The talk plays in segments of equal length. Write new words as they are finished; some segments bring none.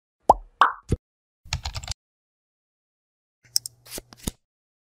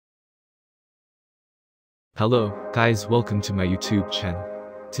Hello, guys, welcome to my YouTube channel.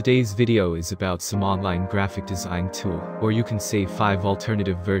 Today's video is about some online graphic design tool, or you can say 5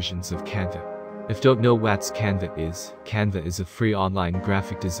 alternative versions of Canva. If don't know what Canva is a free online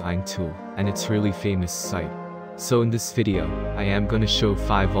graphic design tool, and it's really famous site. So in this video, I am gonna show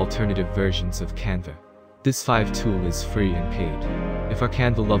 5 alternative versions of Canva. This 5 tool is free and paid. If are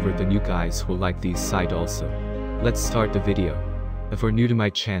Canva lover, then you guys will like these site also. Let's start the video. If you're new to my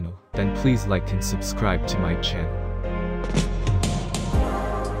channel, then please like and subscribe to my channel.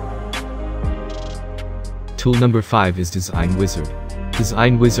 Tool number 5 is Design Wizard.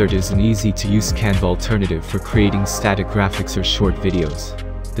 Design Wizard is an easy-to-use Canva alternative for creating static graphics or short videos.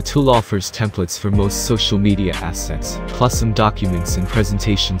 The tool offers templates for most social media assets, plus some documents and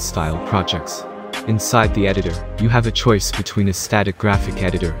presentation-style projects. Inside the editor, you have a choice between a static graphic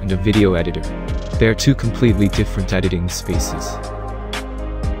editor and a video editor. They are two completely different editing spaces.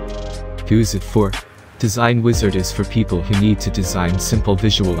 Who's it for? Design Wizard is for people who need to design simple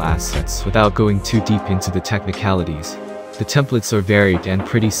visual assets without going too deep into the technicalities. The templates are varied and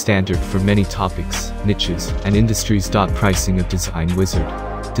pretty standard for many topics, niches, and industries. Pricing of Design Wizard.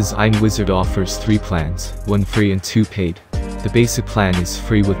 Design Wizard offers 3 plans, 1 free and 2 paid. The basic plan is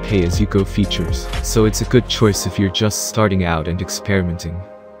free with pay-as-you-go features, so it's a good choice if you're just starting out and experimenting.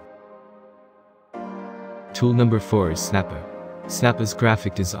 Tool number 4 is Snappa. Snappa's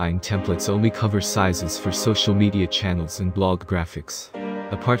graphic design templates only cover sizes for social media channels and blog graphics.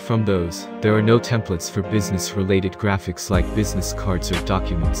 Apart from those, there are no templates for business-related graphics like business cards or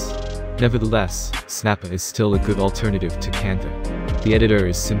documents. Nevertheless, Snappa is still a good alternative to Canva. The editor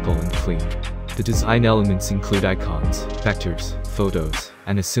is simple and clean. The design elements include icons, vectors, photos,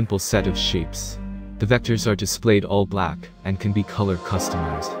 and a simple set of shapes. The vectors are displayed all black and can be color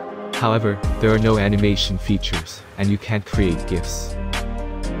customized. However, there are no animation features, and you can't create GIFs.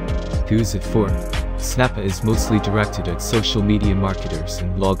 Who's it for? Snappa is mostly directed at social media marketers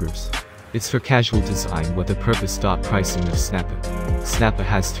and bloggers. It's for casual design with a purpose. Pricing of Snappa. Snappa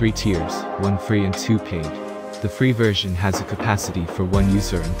has 3 tiers, 1 free and 2 paid. The free version has a capacity for 1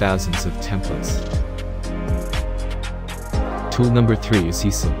 user and thousands of templates. Tool number 3 is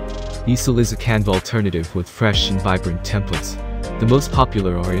Easel. Easel is a Canva alternative with fresh and vibrant templates. The most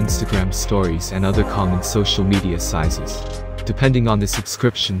popular are Instagram stories and other common social media sizes. Depending on the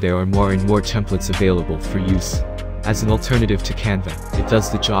subscription, there are more and more templates available for use. As an alternative to Canva, it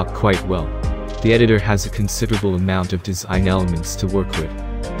does the job quite well. The editor has a considerable amount of design elements to work with.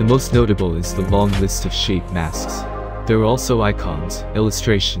 The most notable is the long list of shape masks. There are also icons,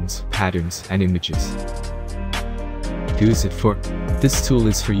 illustrations, patterns, and images. Who's it for? This tool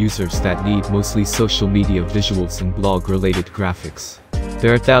is for users that need mostly social media visuals and blog-related graphics.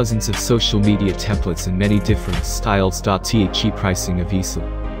 There are thousands of social media templates in many different styles. The pricing of Easel.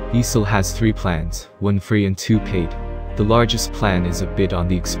 Easel has 3 plans, 1 free and 2 paid. The largest plan is a bit on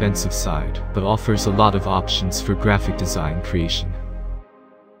the expensive side, but offers a lot of options for graphic design creation.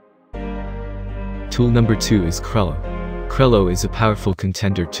 Tool number 2 is Crello. Crello is a powerful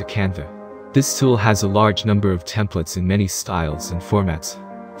contender to Canva. This tool has a large number of templates in many styles and formats.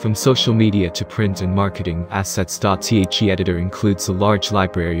 From social media to print and marketing assets. The editor includes a large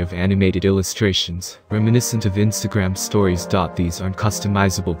library of animated illustrations, reminiscent of Instagram stories. These aren't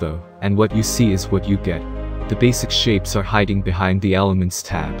customizable though, and what you see is what you get. The basic shapes are hiding behind the Elements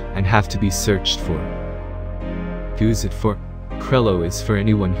tab and have to be searched for. Who's it for? Crello is for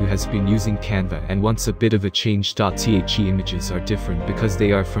anyone who has been using Canva and wants a bit of a change. The images are different because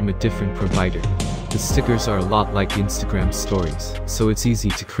they are from a different provider. The stickers are a lot like Instagram stories, so it's easy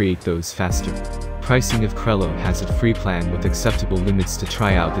to create those faster. Pricing of Crello has a free plan with acceptable limits to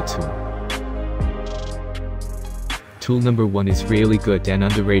try out the tool. Tool number 1 is really good and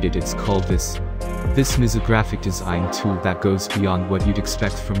underrated. It's called Vism. Vism is a graphic design tool that goes beyond what you'd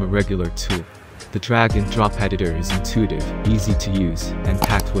expect from a regular tool. The drag and drop editor is intuitive, easy to use, and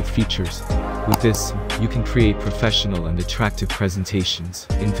packed with features. With this, you can create professional and attractive presentations,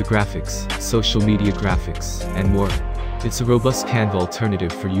 infographics, social media graphics, and more. It's a robust Canva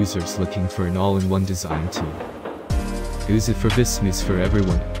alternative for users looking for an all-in-one design tool. Use it for Vism is for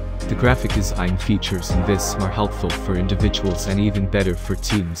everyone. The graphic design features in Vism are helpful for individuals and even better for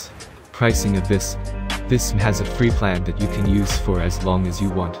teams. Pricing of Vism. Vism has a free plan that you can use for as long as you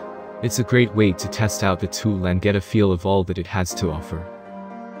want. It's a great way to test out the tool and get a feel of all that it has to offer.